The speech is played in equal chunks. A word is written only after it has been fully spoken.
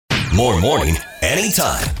More morning,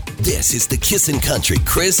 anytime. This is the Kissin' Country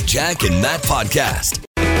Chris, Jack, and Matt podcast.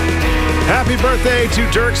 Happy birthday to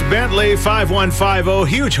Dierks Bentley, 5150,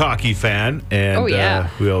 huge hockey fan. And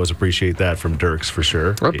we always appreciate that from Dierks for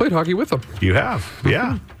sure. I played hockey with him. You have?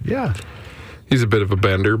 Yeah. He's a bit of a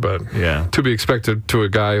bender, but to be expected to a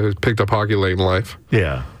guy who's picked up hockey late in life.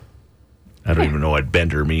 Yeah. I don't even know what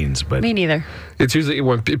bender means, but me neither. It's usually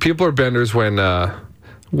when people are benders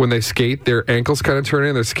when they skate, their ankles kind of turn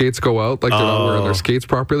in, their skates go out, like they're not wearing their skates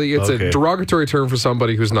properly. It's a derogatory term for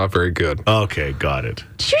somebody who's not very good. Okay, got it.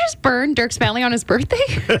 Did you just burn Dierks Bentley on his birthday?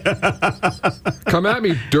 Come at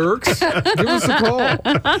me, Dierks. Give us a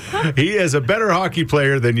call. He is a better hockey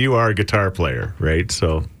player than you are a guitar player, right?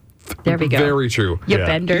 So there we go. Very true. You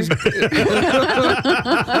bender.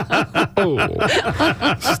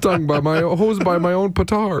 Stung by hosed by my own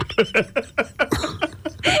petard.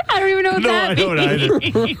 I don't even know what that means. No, I don't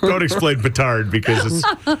either. Don't explain petard because it's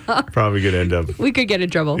probably going to end up. We could get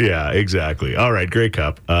in trouble. Yeah, exactly. All right, Grey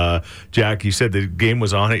Cup. Jack, you said the game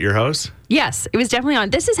was on at your house? Yes, it was definitely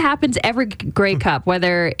on. This happens every Grey Cup,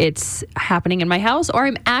 whether it's happening in my house or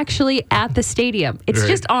I'm actually at the stadium. It's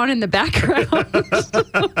just on in the background.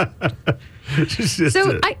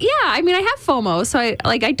 I have FOMO, so I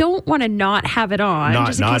don't want to not have it on. Not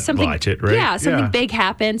just in case something, watch it, right? Yeah, something big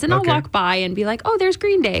happens, and I'll walk by and be like, oh, there's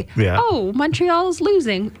Green Day. Yeah. Oh, Montreal's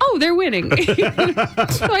losing. Oh, they're winning. So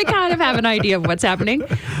I kind of have an idea of what's happening,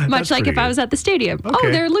 much like if I was at the stadium. Okay.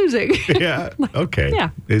 Oh, they're losing. Yeah, okay.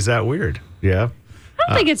 Yeah. Is that weird? Yeah. I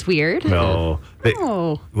don't think it's weird. No.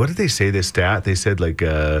 What did they say, this stat? They said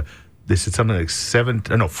they said something like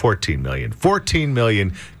 14 million. 14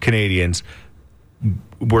 million Canadians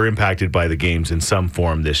were impacted by the games in some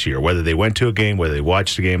form this year, whether they went to a game, whether they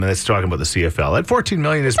watched a game, and that's talking about the CFL. That 14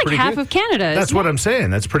 million is pretty good. Half of Canada. That's what I'm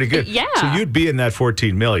saying. That's pretty good. Yeah. So you'd be in that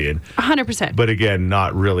 14 million. 100%. But again,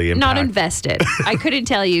 not really impacted. Not invested. I couldn't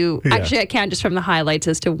tell you. Actually, I can just from the highlights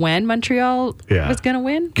as to when Montreal was going to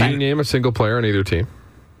win. Can you name a single player on either team?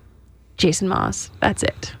 Jason Moss. That's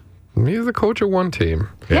it. He's the coach of one team.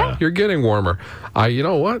 Yeah. You're getting warmer. You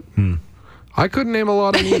know what? I couldn't name a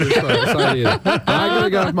lot on either side either. I gotta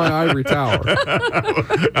get off my ivory tower.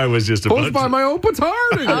 I was just about Posed by my own petard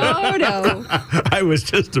again. Oh, no. I was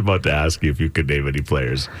just about to ask you if you could name any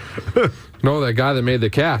players. No, that guy that made the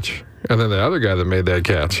catch. And then the other guy that made that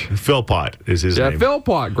catch. Philpott is his name. Yeah,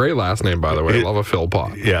 Philpott. Great last name, by the way. I love a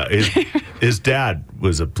Philpott. Yeah, his dad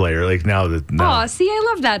was a player. Oh, see,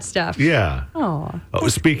 I love that stuff. Yeah. Oh.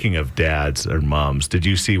 Speaking of dads or moms, did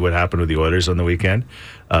you see what happened with the Oilers on the weekend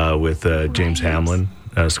with James Hamlin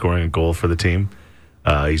scoring a goal for the team?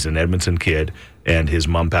 He's an Edmonton kid, and his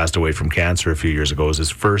mom passed away from cancer a few years ago. It was his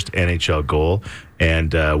first NHL goal,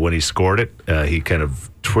 and when he scored it, he kind of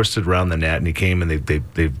twisted around the net, and he came and they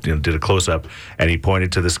did a close-up, and he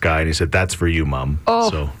pointed to the sky, and he said, "That's for you, Mom."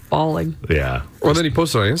 Oh, falling. Yeah. Well, then he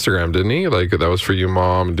posted on Instagram, didn't he? Like, that was for you,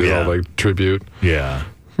 Mom, and did all, tribute. Yeah.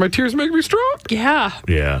 My tears make me strong. Yeah.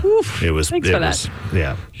 Yeah. Oof. It was. Thanks for that.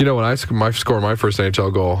 Yeah. You know, when I score my first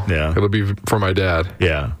NHL goal, it'll be for my dad.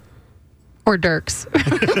 Yeah. Or Dierks.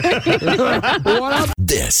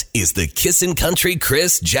 This is the Kissin' Country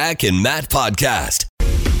Chris, Jack, and Matt podcast.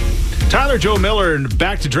 Tyler Joe Miller and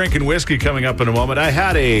back to drinking whiskey coming up in a moment. I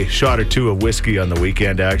had a shot or two of whiskey on the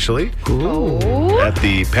weekend, actually. Ooh. At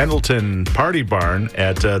the Pendleton Party Barn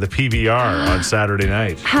at the PBR on Saturday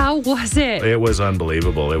night. How was it? It was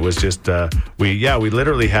unbelievable. It was just, we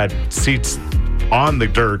literally had seats on the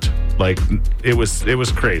dirt. Like, it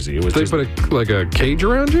was crazy. It was. They put a cage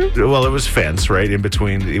around you? Well, it was fence, right? In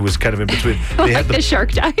between. It was kind of in between. They had the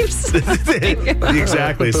shark dives?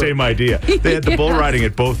 Exactly, same idea. They had the bull riding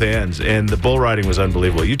at both ends, and the bull riding was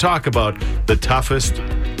unbelievable. You talk about the toughest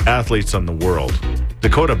athletes on the world.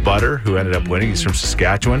 Dakota Butter, who ended up winning, he's from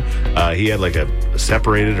Saskatchewan. He had a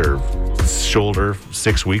separated shoulder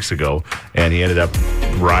 6 weeks ago, and he ended up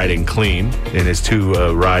riding clean in his two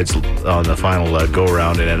rides on the final go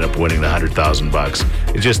around and ended up winning the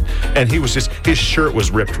 $100,000. And he was his shirt was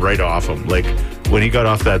ripped right off him. Like, when he got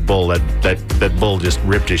off that bull, that bull just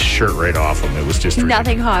ripped his shirt right off him. It was just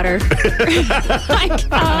nothing hotter.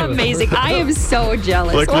 Amazing. I am so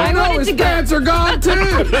jealous. I wanted his pants are gone too.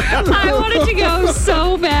 I wanted to go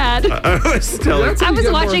so bad. I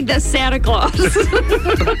was watching the Santa Claus.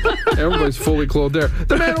 Everybody's fully clothed there.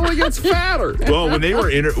 The man only gets fatter. Well, when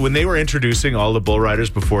they were introducing all the bull riders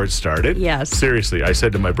before it started, yes. Seriously, I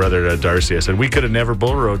said to my brother Darcy, I said, we could have never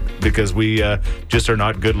bull rode because we just are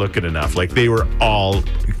not good looking enough. Like, they were all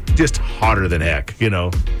just hotter than heck, you know.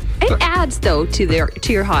 It adds, though, to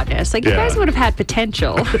your hotness. Like, you guys would have had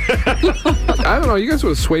potential. I don't know. You guys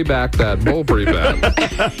would have swayed back that bull pretty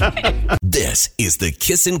bad. This is the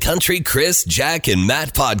Kissin' Country Chris, Jack, and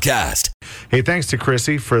Matt podcast. Hey, thanks to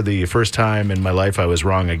Chrissy for the first time in my life I was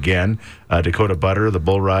wrong again. Dakota Butter, the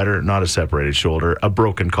bull rider, not a separated shoulder, a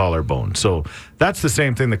broken collarbone. So that's the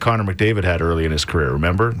same thing that Connor McDavid had early in his career,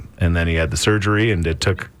 remember? And then he had the surgery, and it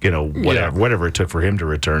took, whatever it took for him to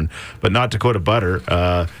return. But not Dakota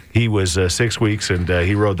Butter. He was 6 weeks, and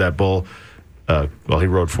he rode that bull. He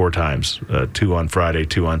rode 4 times, 2 on Friday,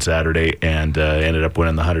 2 on Saturday, and ended up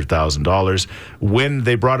winning the $100,000. When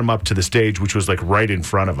they brought him up to the stage, which was like right in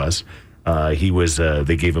front of us,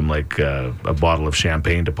 they gave him like a bottle of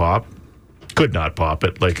champagne to pop. Could not pop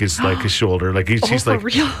it, like his shoulder. Like he's like,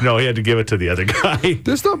 real? No, he had to give it to the other guy.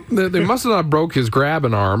 They must have not broke his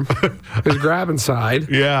grabbing arm, his grabbing side.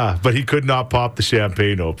 Yeah, but he could not pop the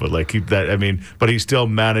champagne open. But he still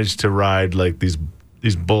managed to ride like these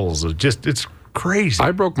bulls. It's crazy.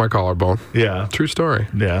 I broke my collarbone. Yeah, true story.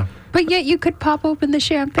 Yeah. But yet you could pop open the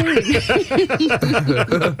champagne.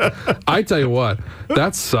 I tell you what,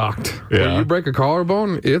 that sucked. Yeah. When you break a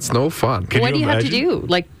collarbone, it's no fun. What do you have to do,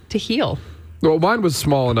 like, to heal? Well, mine was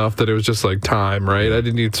small enough that it was just like time, right? I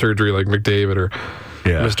didn't need surgery like McDavid or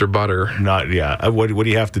Mr. Butter. What do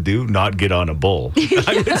you have to do? Not get on a bull.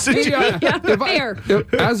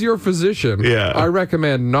 As your physician, I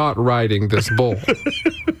recommend not riding this bull.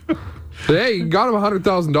 Hey, you got him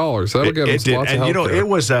 $100,000. That'll get him lots of help. It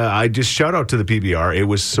was. I just shout out to the PBR. It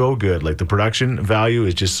was so good. Like the production value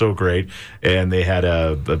is just so great, and they had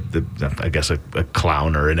a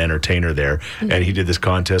clown or an entertainer there, and he did this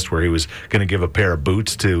contest where he was going to give a pair of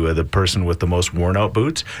boots to the person with the most worn out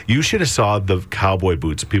boots. You should have saw the cowboy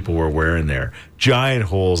boots people were wearing there. Giant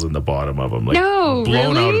holes in the bottom of them,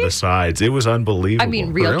 blown out of the sides. It was unbelievable. I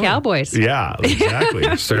mean, real cowboys. Yeah, exactly.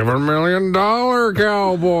 $7 million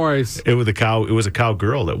cowboys. It was a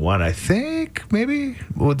cowgirl that won, I think, maybe.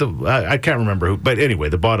 I can't remember who. But anyway,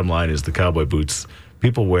 the bottom line is the cowboy boots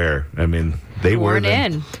people wear. I mean, they were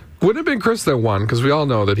in. Would have been Chris that won, because we all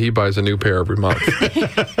know that he buys a new pair every month.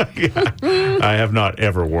 I have not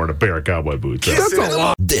ever worn a pair of cowboy boots. That's a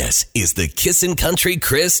lot. This is the Kissin' Country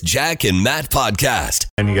Chris, Jack, and Matt podcast.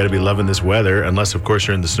 And you got to be loving this weather, unless, of course,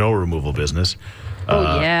 you're in the snow removal business. Or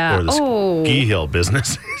the ski hill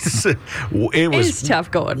business. It is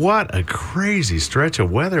tough going. What a crazy stretch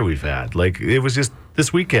of weather we've had. Like, it was just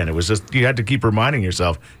this weekend. It was just, you had to keep reminding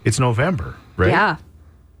yourself, it's November, right? Yeah.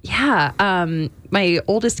 Yeah. My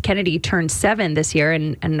oldest Kennedy turned 7 this year,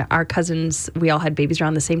 and our cousins, we all had babies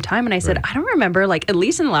around the same time. And I said, I don't remember, like, at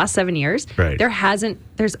least in the last 7 years,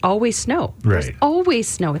 there's always snow. Right. There's always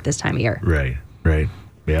snow at this time of year. Right.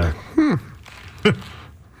 Yeah.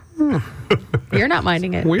 You're not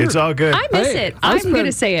minding it. Weird. It's all good. I miss it. I'm going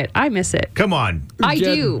to say it. I miss it. Come on. I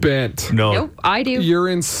do. Bent. No. Nope, I do. You're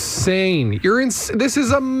insane. This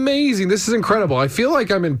is amazing. This is incredible. I feel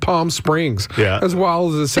like I'm in Palm Springs. Yeah. As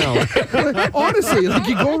wild as it sounds. Honestly, like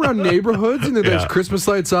you go around neighborhoods and there's Christmas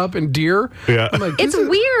lights up and deer. Yeah. I'm like, it's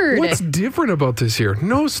weird. What's different about this year?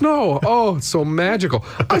 No snow. Oh, it's so magical.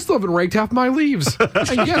 I still haven't raked half my leaves.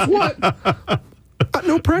 And guess what?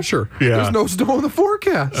 No pressure. Yeah. There's no snow in the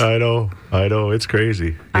forecast. I know. It's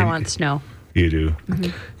crazy. I want snow. You do.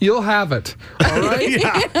 Mm-hmm. You'll have it. All right?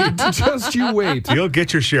 Just you wait. You'll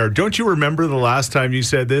get your share. Don't you remember the last time you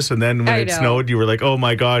said this, and then when it snowed, you were like, oh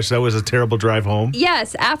my gosh, that was a terrible drive home?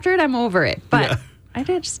 Yes. After it, I'm over it. But I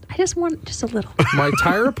just want just a little. My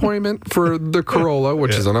tire appointment for the Corolla,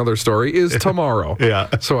 which is another story, is tomorrow. Yeah.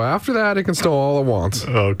 So after that, it can snow all it wants.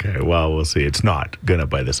 Okay. Well, we'll see. It's not gonna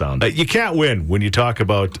by the sound. You can't win when you talk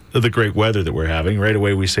about the great weather that we're having. Right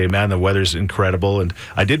away, we say, man, the weather's incredible. And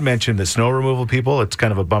I did mention the snow removal people. It's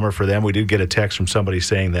kind of a bummer for them. We did get a text from somebody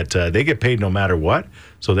saying that they get paid no matter what.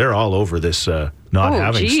 So they're all over this not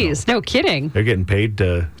having snow. Oh, geez. No kidding. They're getting paid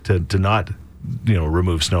to not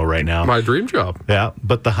remove snow right now. My dream job. Yeah,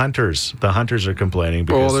 but the hunters are complaining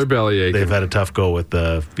because they're belly aching. They've had a tough go with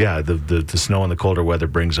the snow and the colder weather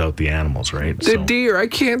brings out the animals, right? The deer, I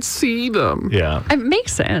can't see them. Yeah. It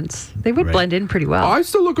makes sense. They would blend in pretty well. I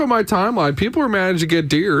still look on my timeline. People are managing to get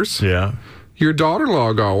deers. Yeah. Your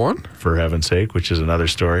daughter-in-law got one. For heaven's sake, which is another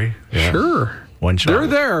story. Yeah. Sure. One shot. They're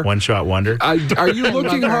there. One shot wonder. Are you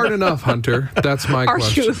looking hard enough, Hunter? That's my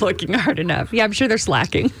question. Are you looking hard enough? Yeah, I'm sure they're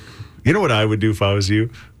slacking. You know what I would do if I was you?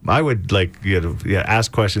 I would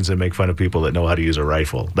ask questions and make fun of people that know how to use a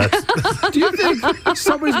rifle. That's. Do you think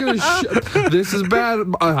somebody's going to this is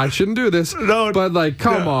bad. I shouldn't do this. No. But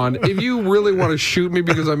come on. If you really want to shoot me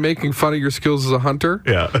because I'm making fun of your skills as a hunter,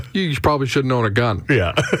 you probably shouldn't own a gun.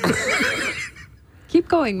 Yeah. Keep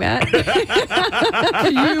going, Matt.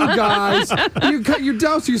 You guys, you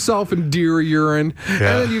douse yourself in deer urine, and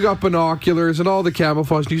then you got binoculars and all the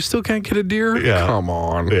camouflage, and you still can't get a deer? Yeah. Come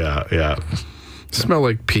on. Yeah. Smell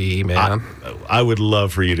like pee, man. I would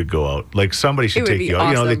love for you to go out. Like somebody should take you out. Awesome.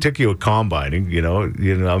 You know, they took you a combining.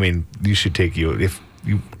 I mean, you should take you if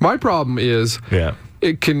you. My problem is,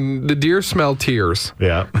 the deer smell tears.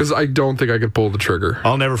 Yeah. Because I don't think I could pull the trigger.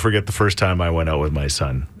 I'll never forget the first time I went out with my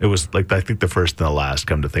son. It was like, I think the first and the last,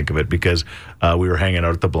 come to think of it, because we were hanging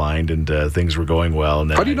out at the blind and things were going well. And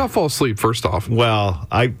then How do you not fall asleep, first off? Well,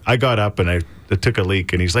 I got up and I took a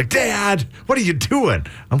leak, and he's like, Dad, what are you doing?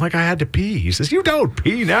 I'm like, I had to pee. He says, you don't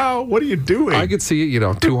pee now. What are you doing? I could see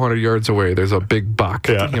it, 200 yards away. There's a big buck,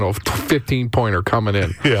 15-pointer coming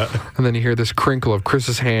in. Yeah. And then you hear this crinkle of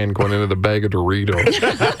Chris's hand going into the bag of Doritos.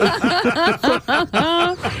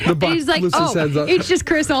 The buck He's like, lifts his heads up. it's just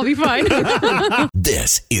Chris. I'll be fine.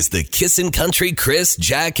 This is the Kissin' Country Chris,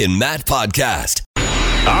 Jack, and Matt podcast.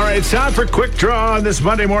 All right, it's time for Quick Draw on this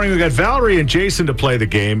Monday morning. We've got Valerie and Jason to play the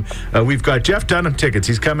game. We've got Jeff Dunham tickets.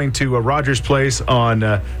 He's coming to Rogers Place on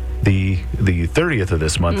the 30th of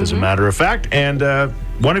this month, as a matter of fact. And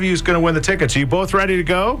one of you is going to win the tickets. Are you both ready to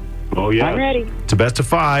go? Oh, yeah. I'm ready. It's a best of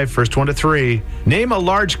 5, first 1 to 3. Name a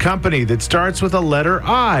large company that starts with a letter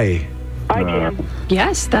I. IBM.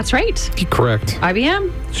 Yes, that's right. Correct.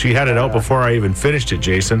 IBM. She had it out before I even finished it,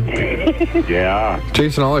 Jason. Yeah.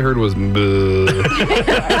 Jason, all I heard was bleh.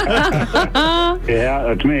 Yeah,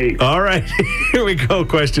 that's me. All right, here we go.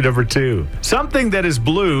 Question number 2. Something that is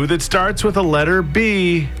blue that starts with a letter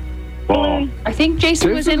B. Ball. I think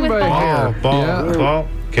Jason was in with by a ball. hair. Ball. Yeah. Ball.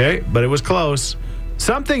 Okay, but it was close.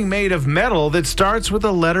 Something made of metal that starts with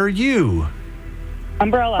a letter U.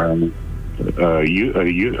 Umbrella. A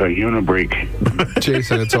unibrake.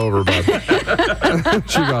 Jason, it's over, bud.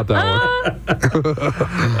 She got that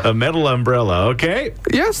one. A metal umbrella. Okay.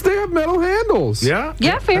 Yes, they have metal handles. Yeah.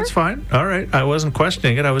 Yeah, fair. That's fine. All right. I wasn't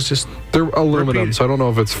questioning it. I was just. They're aluminum, Repeat. so I don't know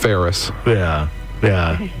if it's ferrous. Yeah.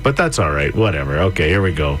 But that's all right. Whatever. Okay, here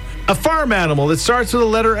we go. A farm animal that starts with a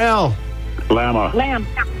letter L. Llama. Lamb.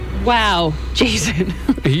 Wow, Jason.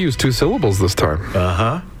 He used 2 syllables this time.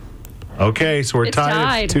 Uh-huh. Okay, so we're It's tied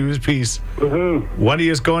tied. at 2 apiece. Woohoo. One of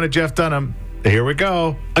you is going to Jeff Dunham. Here we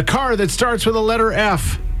go. A car that starts with a letter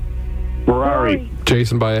F. Ferrari.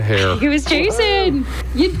 Jason by a hair. It was Jason.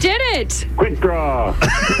 You did it. Quick draw.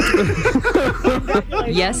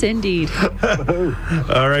 Yes, indeed.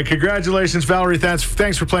 All right, congratulations, Valerie.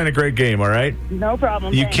 Thanks for playing a great game, all right? No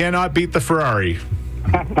problem. You thanks. cannot beat the Ferrari.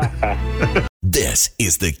 This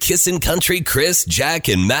is the Kissin' Country Chris, Jack,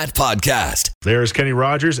 and Matt podcast. There's Kenny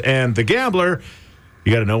Rogers and the Gambler.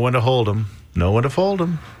 You got to know when to hold them, know when to fold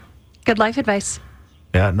them. Good life advice.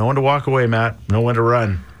 Yeah, know when to walk away, Matt. Know when to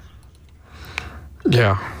run.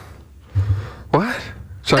 Yeah. What?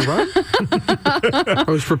 Should I run? I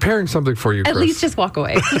was preparing something for you, Chris. At least just walk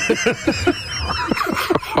away.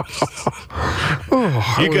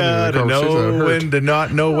 You got to know when to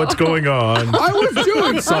not know what's going on. I was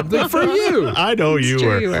doing something for you. I know you true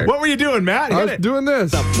were. you were. What were you doing, Matt? I Hit was it. doing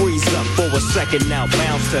this. Freeze up for a second now,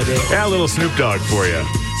 bounce to this. Yeah, a little Snoop Dogg for you.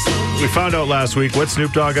 We found out last week what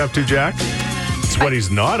Snoop Dogg up to, Jack. It's what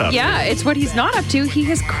he's not up to. Yeah, it's what he's not up to. He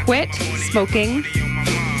has quit smoking.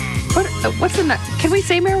 What's the? Can we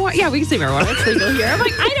say marijuana? Yeah, we can say marijuana. It's legal here. I'm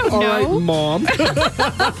like, I don't All right, know. Mom.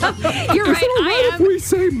 You're right. I If we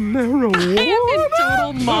say marijuana. am in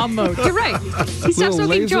total mom mode. You're right. He stopped Little smoking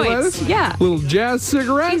laser joints. lettuce? Yeah, Little jazz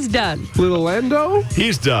cigarette. he's done. Little endo.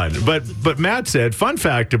 He's done. But Matt said, fun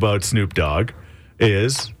fact about Snoop Dogg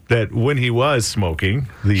is that when he was smoking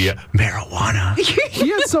the marijuana. He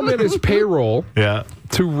had someone in his payroll Yeah.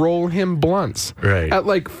 to roll him blunts. Right. At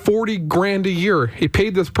like $40,000 a year. He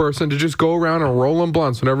paid this person to just go around and roll him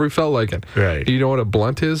blunts whenever he felt like it. Right. Do you know what a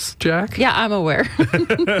blunt is, Jack? Yeah, I'm aware.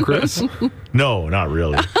 Chris? No, not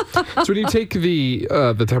really. So when you take the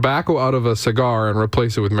tobacco out of a cigar and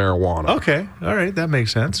replace it with marijuana. Okay. All right. That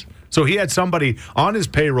makes sense. So he had somebody on his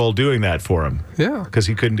payroll doing that for him. Yeah. Because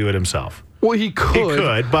he couldn't do it himself. Well, he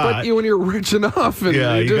could, but when you're rich enough and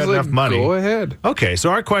Yeah, you you just got like, enough money. go ahead. Okay, so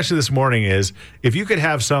our question this morning is, if you could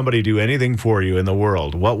have somebody do anything for you in the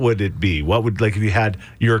world, what would it be? What would, like, if you had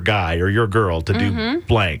your guy or your girl to do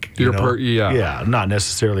blank? Yeah. Yeah, not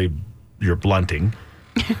necessarily your blunting.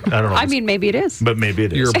 I don't know. I mean, maybe it is. But maybe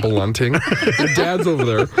it is. You're blunting. Your dad's over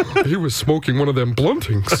there. He was smoking one of them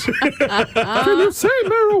bluntings. Can you say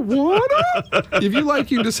marijuana? If you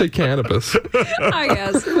like, you can just say cannabis. I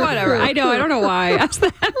guess. Whatever. I know. I don't know why I asked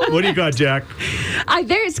that. What do you got, Jack?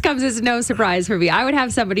 There comes as no surprise for me. I would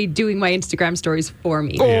have somebody doing my Instagram stories for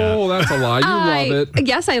me. Oh, that's a lie. You love it.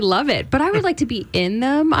 Yes, I love it. But I would like to be in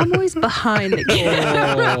them. I'm always behind the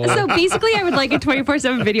camera. So basically, I would like a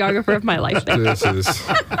 24/7 videographer of my life there. This is...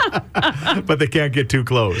 But they can't get too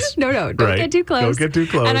close. No, don't get too close. Don't get too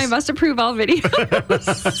close. And I must approve all videos.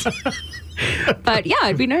 But yeah,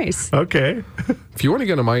 it'd be nice. Okay. If you want to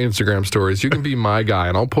get on my Instagram stories, you can be my guy,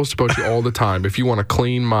 and I'll post about you all the time if you want to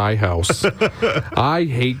clean my house. I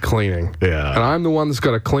hate cleaning. Yeah. And I'm the one that's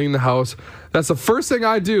got to clean the house. That's the first thing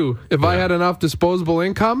I do if I had enough disposable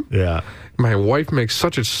income. Yeah. My wife makes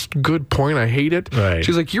such a good point. I hate it. Right.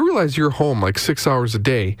 She's like, you realize you're home like 6 hours a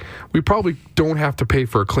day. We probably don't have to pay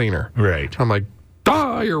for a cleaner. Right. I'm like,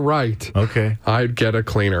 you're right. Okay. I'd get a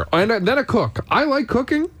cleaner. And then a cook. I like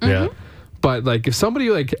cooking. Yeah. But like if somebody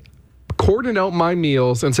like cordoned out my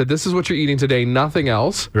meals and said, this is what you're eating today, nothing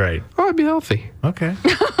else. Right. I'd be healthy. Okay.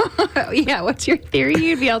 Yeah, what's your theory?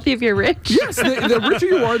 You'd be healthy if you're rich? Yes, the richer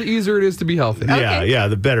you are, the easier it is to be healthy. Yeah,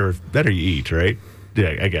 the better you eat, right?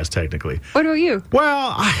 Yeah, I guess technically. What about you?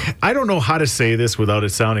 Well, I don't know how to say this without it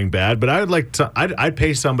sounding bad, but I would like to. I'd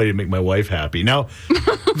pay somebody to make my wife happy. Now,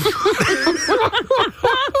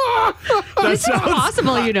 It's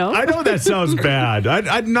impossible, you know. I know that sounds bad.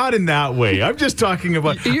 I'm not in that way. I'm just talking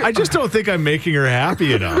about. I just don't think I'm making her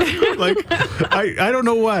happy enough. Like, I don't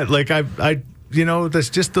know what. Like, there's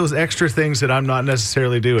just those extra things that I'm not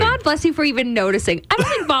necessarily doing. God bless you for even noticing. I don't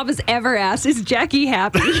think Bob has ever asked, is Jackie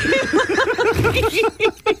happy?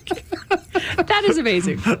 That is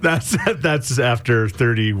amazing. That's after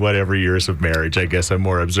 30 whatever years of marriage. I guess I'm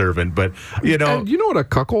more observant, but you know what a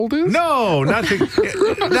cuckold is? No, nothing.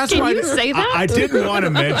 That's Can why you say that? I didn't want to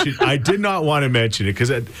mention. I did not want to mention it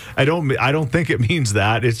because I don't think it means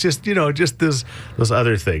that. It's just just those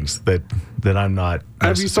other things that I'm not.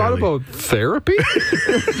 Have you thought about therapy?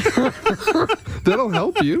 That'll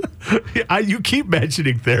help you. You keep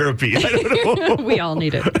mentioning therapy. I don't know. We all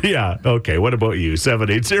need it. Yeah. Okay. What about you?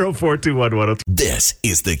 780-421-10. This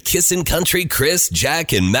is the Kissin' Country Chris,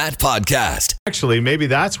 Jack, and Matt podcast. Actually, maybe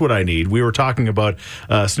that's what I need. We were talking about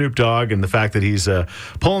Snoop Dogg and the fact that he's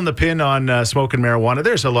pulling the pin on smoking marijuana.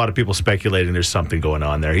 There's a lot of people speculating there's something going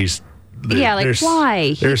on there.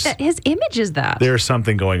 Why? His image is that. There's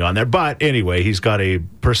something going on there. But anyway, he's got a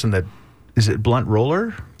person that, is it Blunt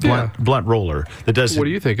Roller? Blunt Roller. That does. What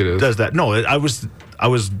do you think it is? Does that? No, I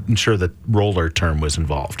wasn't sure that roller term was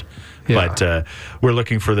involved. Yeah. But we're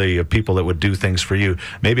looking for the people that would do things for you.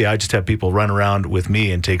 Maybe I just have people run around with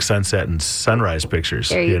me and take sunset and sunrise pictures.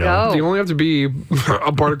 There you go. You only have to be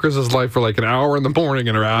a part of Chris's life for like an hour in the morning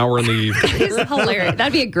and an hour in the evening. It's hilarious.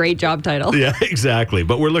 That'd be a great job title. Yeah, exactly.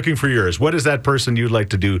 But we're looking for yours. What is that person you'd like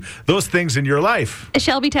to do those things in your life?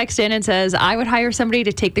 Shelby texts in and says, I would hire somebody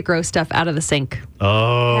to take the gross stuff out of the sink.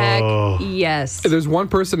 Oh. Heck yes. There's one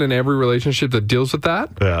person in every relationship that deals with that.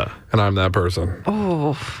 Yeah. And I'm that person.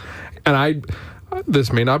 Oh. And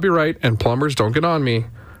this may not be right, and plumbers, don't get on me.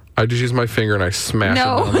 I just use my finger and I smash it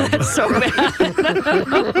on them. That's so bad.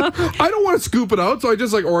 I don't want to scoop it out, so I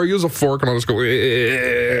just or I use a fork and I'll just go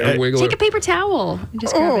wiggle Take it. a paper towel. And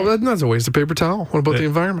just grab it. That's a waste of paper towel. What about the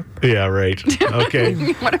environment? Yeah, right.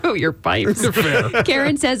 Okay. What about your pipes? Fair.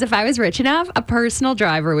 Karen says, if I was rich enough, a personal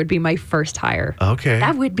driver would be my first hire. Okay.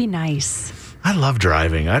 That would be nice. I love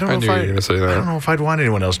driving. I don't know you were going to say that. I don't know if I'd want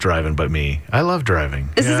anyone else driving but me. I love driving.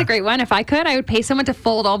 This is a great one. If I could, I would pay someone to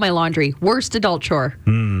fold all my laundry. Worst adult chore.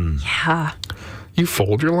 Yeah. You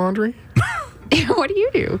fold your laundry? What do you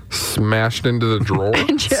do? Smashed into the drawer?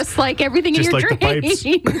 Just like everything Just in your like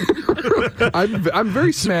the drain. I'm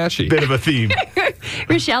very smashy. Bit of a theme.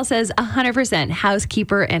 Rochelle says 100%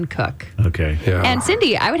 housekeeper and cook. Okay. Yeah. And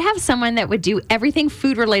Cindy, I would have someone that would do everything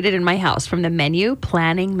food related in my house, from the menu,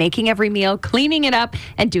 planning, making every meal, cleaning it up,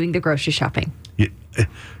 and doing the grocery shopping. Yeah.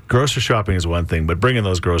 Grocery shopping is one thing, but bringing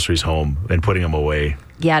those groceries home and putting them away.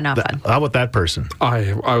 Yeah, not fun. How about that person?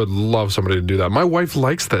 I would love somebody to do that. My wife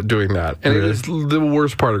likes doing that. And Really? it is the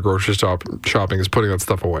worst part of grocery shopping is putting that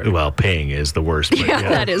stuff away. Well, paying is the worst. But Yeah,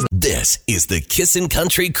 that is. This is the Kissin'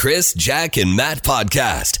 Country Chris, Jack, and Matt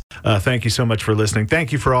podcast. Thank you so much for listening.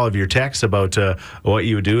 Thank you for all of your texts about what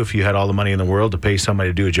you would do if you had all the money in the world to pay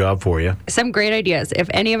somebody to do a job for you. Some great ideas. If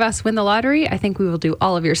any of us win the lottery, I think we will do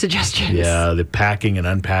all of your suggestions. Yeah, the packing and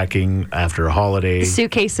unpacking after a holiday.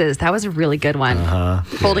 Suitcases. That was a really good one.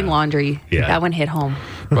 Folding laundry. Yeah. That one hit home.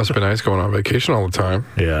 Must be nice going on vacation all the time.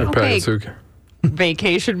 Yeah. You're packing Okay. suitcase.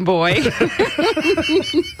 Vacation boy.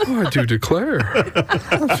 I do declare.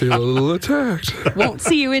 I feel a little attacked. Won't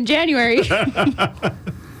see you in January.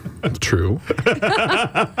 True.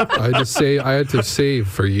 I had to save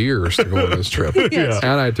for years to go on this trip. Yes.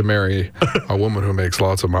 And I had to marry a woman who makes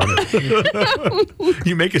lots of money.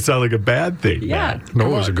 You make it sound like a bad thing. Yeah. Matt. No, it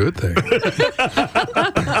was a good thing.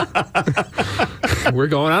 We're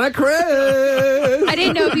going on a cruise. I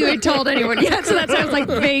didn't know if you had told anyone yet, so that sounds like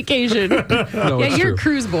vacation. No, Yeah, it's you're true. a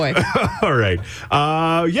cruise boy. All right.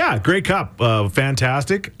 Yeah, Grey Cup.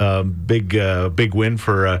 Fantastic. Big win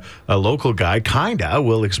for a local guy. Kinda.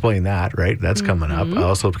 We'll explain that, right? That's coming up.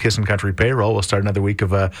 Also, Kissin' Country Payroll. We'll start another week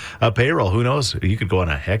of a payroll. Who knows? You could go on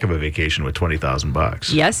a heck of a vacation with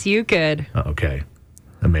 $20,000. Yes, you could. Okay.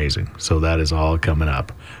 Amazing. So that is all coming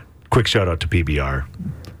up. Quick shout out to PBR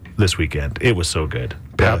this weekend. It was so good.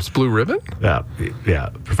 Pabst Blue Ribbon? Yeah.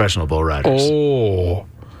 Professional bull riders. Oh.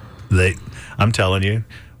 I'm telling you,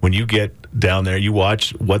 when you get down there, you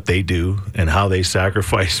watch what they do and how they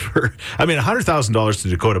sacrifice for, $100,000 to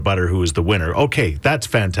Dakota Butter, who is the winner. Okay, that's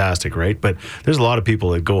fantastic, right? But there's a lot of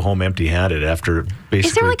people that go home empty-handed after basically.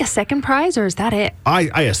 Is there like a second prize, or is that it? I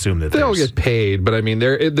assume that They all there's. get paid, but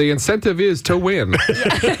the incentive is to win.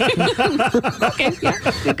 Okay, yeah,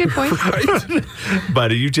 good point.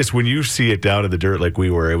 But when you see it down in the dirt like we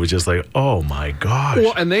were, it was just like, oh my gosh.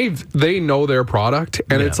 Well, and they know their product,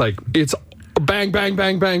 and it's bang, bang,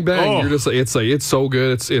 bang, bang, bang. Oh. You're just it's so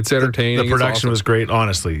good. It's entertaining. The production it's awesome. was great,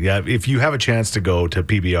 honestly. Yeah, if you have a chance to go to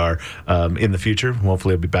PBR in the future,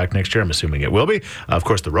 hopefully it'll be back next year. I'm assuming it will be. Of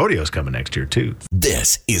course, the rodeo's coming next year, too.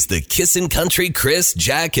 This is the Kissin' Country Chris,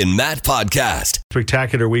 Jack, and Matt podcast.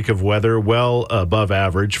 Spectacular week of weather, well above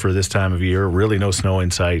average for this time of year. Really no snow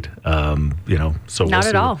in sight. So Not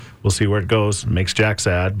at all. We'll see where it goes. Makes Jack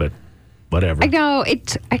sad, but whatever. I know.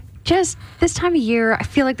 Just this time of year, I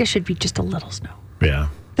feel like there should be just a little snow. Yeah.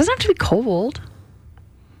 Doesn't have to be cold.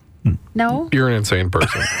 No? You're an insane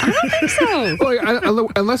person. I don't think so.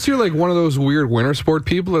 Like, unless you're like one of those weird winter sport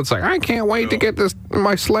people that's like, I can't wait to get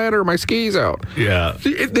my sled or my skis out. Yeah.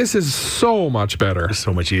 This is so much better. It's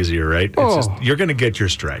so much easier, right? Oh. It's just, you're going to get your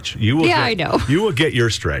stretch. You will. Yeah, I know. You will get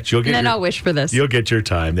your stretch. You'll get. And then your, I'll wish for this. You'll get your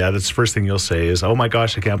time. Yeah, that's the first thing you'll say is, "Oh my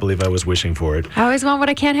gosh, I can't believe I was wishing for it." I always want what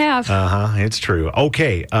I can't have. It's true.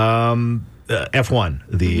 Okay. F1.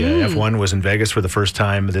 The F1 was in Vegas for the first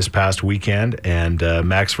time this past weekend, and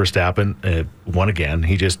Max Verstappen won again.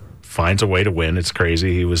 He just finds a way to win. It's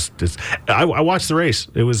crazy. I watched the race.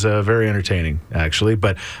 It was very entertaining, actually,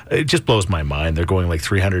 but it just blows my mind. They're going like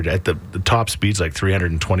 300 at the top speeds, like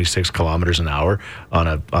 326 kilometers an hour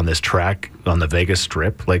on this track on the Vegas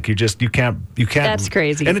Strip. Like you can't. That's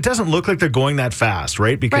crazy. And it doesn't look like they're going that fast,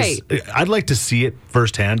 right? Because I'd like to see it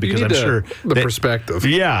firsthand because I'm sure the perspective.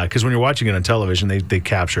 Yeah, because when you're watching it on television, they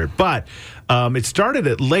capture it. But it started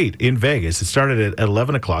at late in Vegas. It started at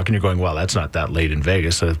 11 o'clock, and you're going, well, that's not that late in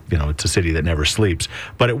Vegas. It's a city that never sleeps.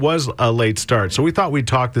 But it was a late start. So we thought we'd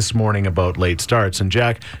talk this morning about late starts. And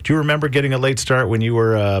Jack, do you remember getting a late start when you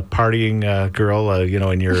were a partying girl,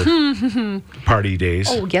 in your party days?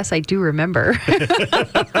 Oh, yes, I do remember.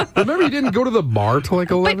 Remember you didn't go to the bar till like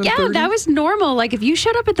 11:30? But yeah, that was normal. Like if you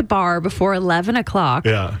showed up at the bar before 11 o'clock,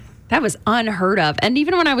 Yeah. that was unheard of. And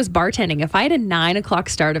even when I was bartending, if I had a 9 o'clock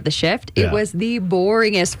start of the shift, it was the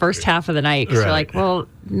boringest first half of the night. Because you're like, well,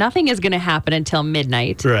 nothing is going to happen until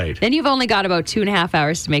midnight. Right. Then you've only got about 2.5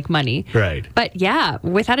 hours to make money. Right. But yeah,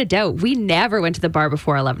 without a doubt, we never went to the bar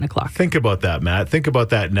before 11 o'clock. Think about that, Matt. Think about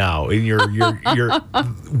that now in your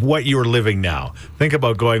what you're living now. Think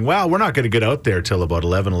about going, well, we're not going to get out there till about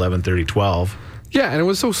 11:30, 12. Yeah, and it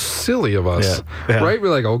was so silly of us, Yeah. right? We're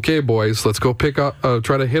like, okay, boys, let's go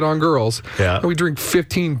try to hit on girls. Yeah. And we drink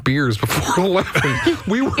 15 beers before 11.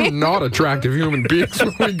 We were not attractive human beings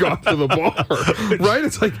when we got to the bar, right?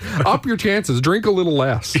 It's like, up your chances, drink a little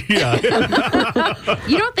less. Yeah.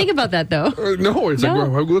 You don't think about that, though. No, it's like,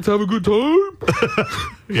 well, let's have a good time.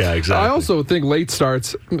 Yeah, exactly. I also think late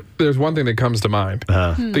starts, there's one thing that comes to mind.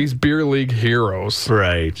 These beer league heroes.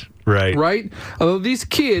 Right. Right? Although these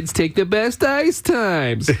kids take the best ice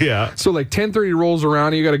times. Yeah. So like 10:30 rolls around,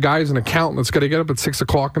 and you got a guy who's an accountant that's got to get up at 6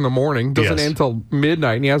 o'clock in the morning, doesn't end until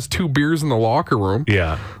midnight, and he has 2 beers in the locker room.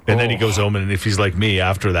 Yeah. And then he goes home, and if he's like me,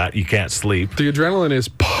 after that, you can't sleep. The adrenaline is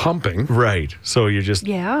pumping. Right. So you're just...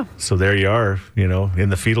 Yeah. So there you are, in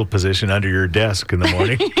the fetal position under your desk in the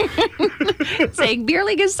morning. Saying beer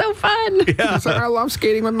league is so fun. Yeah. He's like, I love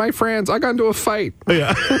skating with my friends. I got into a fight.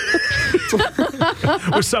 Yeah.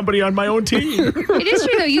 With somebody be on my own team. It is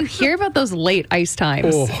true, though. You hear about those late ice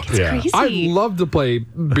times. Oh, it's crazy. I love to play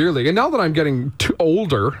beer league. And now that I'm getting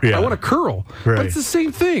older, I want to curl. Right. But it's the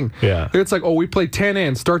same thing. Yeah. It's like, we play 10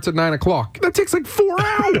 ends, starts at 9 o'clock. That takes like 4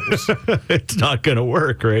 hours. It's not going to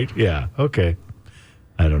work, right? Yeah. Okay.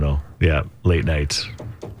 I don't know. Yeah. Late nights.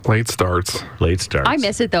 Late starts. I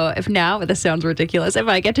miss it, though. This sounds ridiculous. If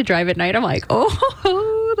I get to drive at night, I'm like,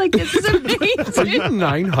 like, this is amazing. Are you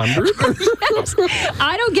 900? Yes.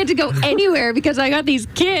 I don't get to go anywhere because I got these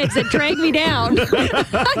kids that drag me down.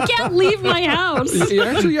 I can't leave my house.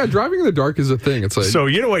 Actually, driving in the dark is a thing. It's like, so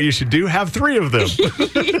you know what you should do? Have 3 of them.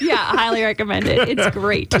 Yeah, highly recommend it. It's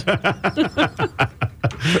great. If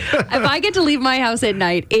I get to leave my house at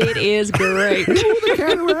night, it is great. the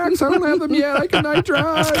cataracts, I don't have them yet. I can night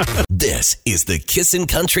drive. This is the Kissin'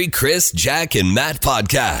 Country Chris, Jack, and Matt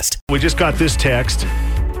podcast. We just got this text.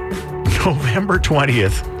 November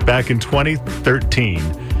 20th, back in 2013,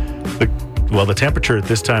 the temperature at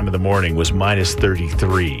this time of the morning was minus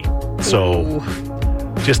 33. So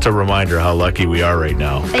just a reminder how lucky we are right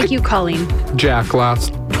now. Thank you, Colleen. Jack,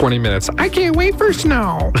 last 20 minutes. I can't wait for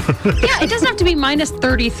snow. Yeah, it doesn't have to be minus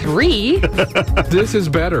 33. This is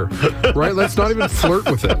better, right? Let's not even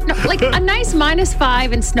flirt with it. No, like a nice minus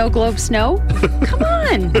 5 and snow globe snow. Come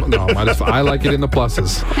on. No, I like it in the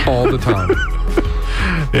pluses all the time.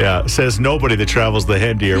 Yeah, says nobody that travels the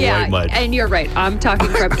Hendy or White Mud. And you're right. I'm talking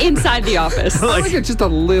from inside the office. I like it just a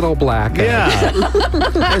little black. Yeah.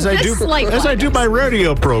 as I do my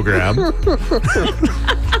radio program.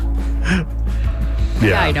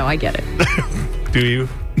 Yeah, I know. I get it. Do you?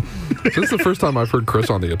 This is the first time I've heard Chris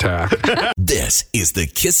on the attack. This is the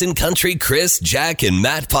Kissin' Country Chris, Jack, and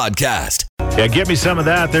Matt podcast. Yeah, get me some of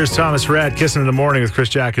that. There's Thomas Rhett, Kissin' in the Morning with Chris,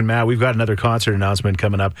 Jack, and Matt. We've got another concert announcement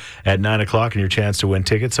coming up at 9 o'clock and your chance to win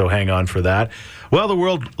tickets, so hang on for that. Well, the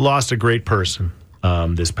world lost a great person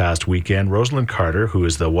this past weekend. Roselynn Cater, who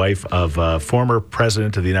is the wife of former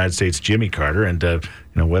President of the United States, Jimmy Carter, and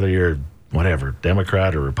whether you're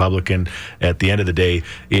Democrat or Republican, at the end of the day,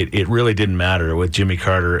 it really didn't matter with Jimmy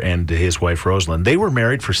Carter and his wife, Roselynn. They were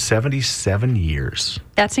married for 77 years.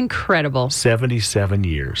 That's incredible. 77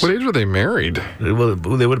 years. What age were they married? Well,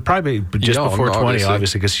 they would probably be just before 20,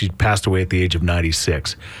 obviously, because she passed away at the age of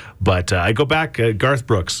 96. But I go back, Garth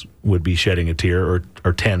Brooks would be shedding a tear,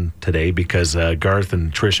 or 10 today, because Garth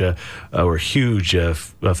and Trisha were huge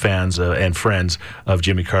fans and friends of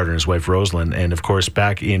Jimmy Carter and his wife Roselynn. And, of course,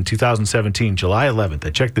 back in 2017, July 11th,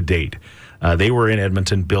 I checked the date, they were in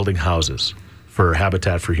Edmonton building houses for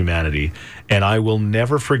Habitat for Humanity, and I will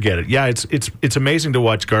never forget it. Yeah, it's amazing to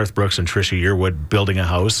watch Garth Brooks and Trisha Yearwood building a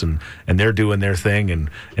house, and they're doing their thing,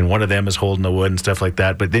 and one of them is holding the wood and stuff like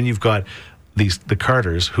that. But then you've got the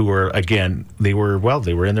Carters, who were, again, they were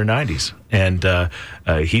in their 90s, and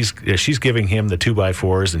she's giving him the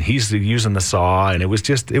 2x4s, and he's using the saw, and it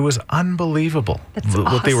was unbelievable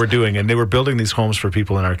what they were doing, and they were building these homes for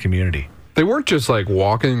people in our community. They weren't just like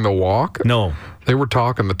walking the walk. No. They were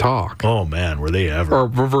talking the talk. Oh, man, were they ever. Or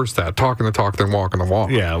reverse that, talking the talk, then walking the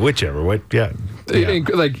walk. Yeah, whichever. Yeah.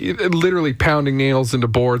 Like, literally pounding nails into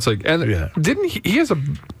boards. Like, and didn't he's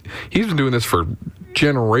been doing this for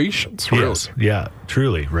generations, really. Yes. Yeah,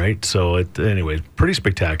 truly, right? So, anyway, pretty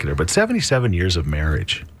spectacular. But 77 years of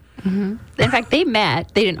marriage. Mm-hmm. In fact, they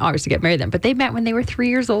didn't obviously get married then, but they met when they were 3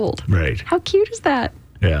 years old. Right. How cute is that?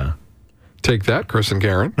 Yeah. Take that, Chris and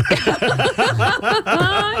Karen.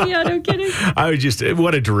 Yeah, no kidding.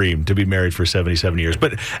 What a dream to be married for 77 years.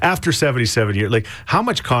 But after 77 years, like, how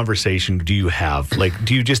much conversation do you have? Like,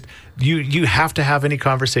 do you just, you have to have any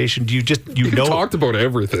conversation? Do you just, you know? Talked about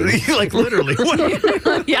everything. Like, literally.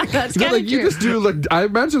 Yeah, that's kind of like, you just do, like, I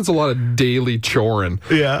imagine it's a lot of daily choring.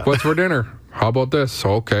 Yeah. What's for dinner? How about this?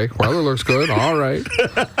 Okay. Weather looks good. All right.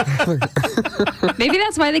 Maybe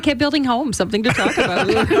that's why they kept building homes. Something to talk about.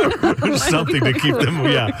 Something to keep them,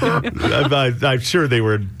 I'm sure they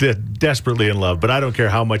were desperately in love, but I don't care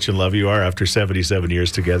how much in love you are after 77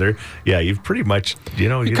 years together. Yeah, you've pretty much,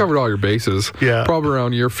 You covered all your bases. Yeah. Probably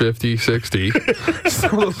around year 50, 60. So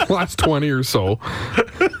the last 20 or so.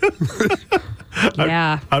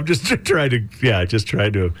 Yeah. I'm just trying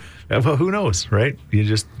to, well, who knows, right?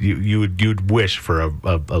 You'd wish for a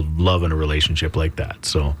love and a relationship like that.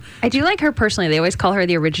 So I do like her personally. They always call her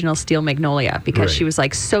the original Steel Magnolia because she was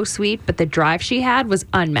like so sweet, but the drive she had was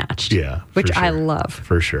unmatched. Yeah, which sure. I love.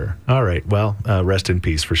 For sure. All right. Well, rest in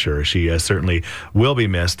peace for sure. She certainly will be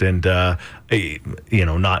missed, and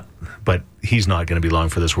but he's not going to be long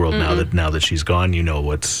for this world now that she's gone. You know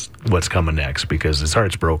what's coming next, because his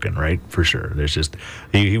heart's broken, right? For sure. There's just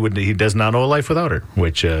he does not know a life without her,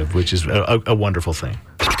 which is a wonderful thing.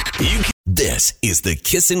 This is the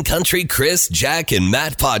Kissin' Country Chris, Jack, and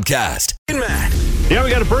Matt podcast. Yeah, we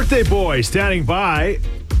got a birthday boy standing by.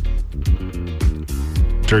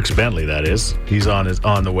 Dierks Bentley, that is. He's on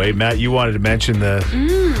the way. Matt, you wanted to mention the...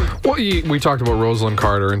 Well, we talked about Roselynn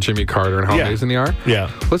Cater and Jimmy Carter and how amazing they are. Yeah.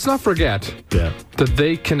 Let's not forget that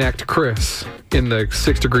they connect Chris in the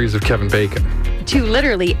 6 degrees of Kevin Bacon. To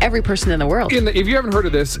literally every person in the world. If you haven't heard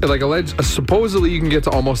of this, supposedly you can get to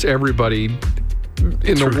almost everybody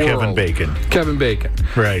in the world. Kevin Bacon.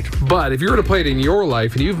 Right. But if you were to play it in your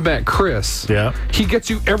life and you've met Chris, he gets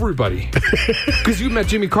you everybody. Because you met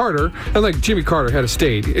Jimmy Carter, and Jimmy Carter had a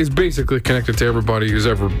state, is basically connected to everybody who's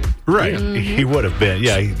ever... Right. He would have been.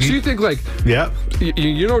 Yeah. So you think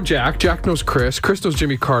you know Jack. Jack knows Chris. Chris knows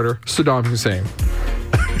Jimmy Carter. Saddam Hussein.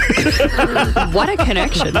 What a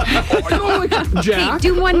connection. Jack. Hey,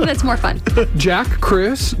 do one that's more fun. Jack,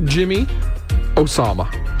 Chris, Jimmy,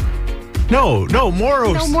 Osama. No,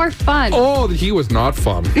 more fun. Oh, he was not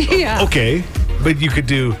fun. Yeah. Okay, but you could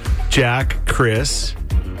do Jack, Chris,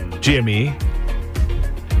 Jimmy,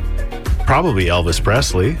 probably Elvis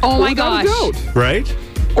Presley. Oh my gosh. Right?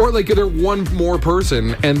 Or they're one more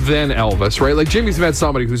person and then Elvis, right? Jimmy's met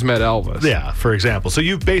somebody who's met Elvis. Yeah, for example. So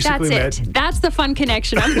you've basically met... That's the fun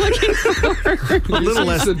connection I'm looking for. a little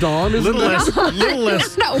less Saddam,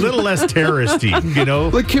 little less terroristy, you know?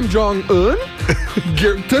 Like Kim Jong-un?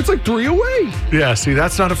 That's 3 away. Yeah, see,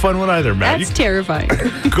 that's not a fun one either, Matt. That's terrifying.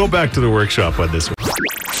 Go back to the workshop on this one.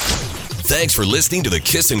 Thanks for listening to the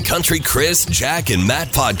Kissin' Country Chris, Jack, and Matt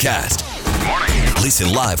podcast.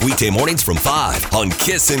 Listen live weekday mornings from 5 on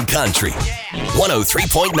Kissin' Country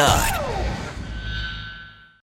 103.9.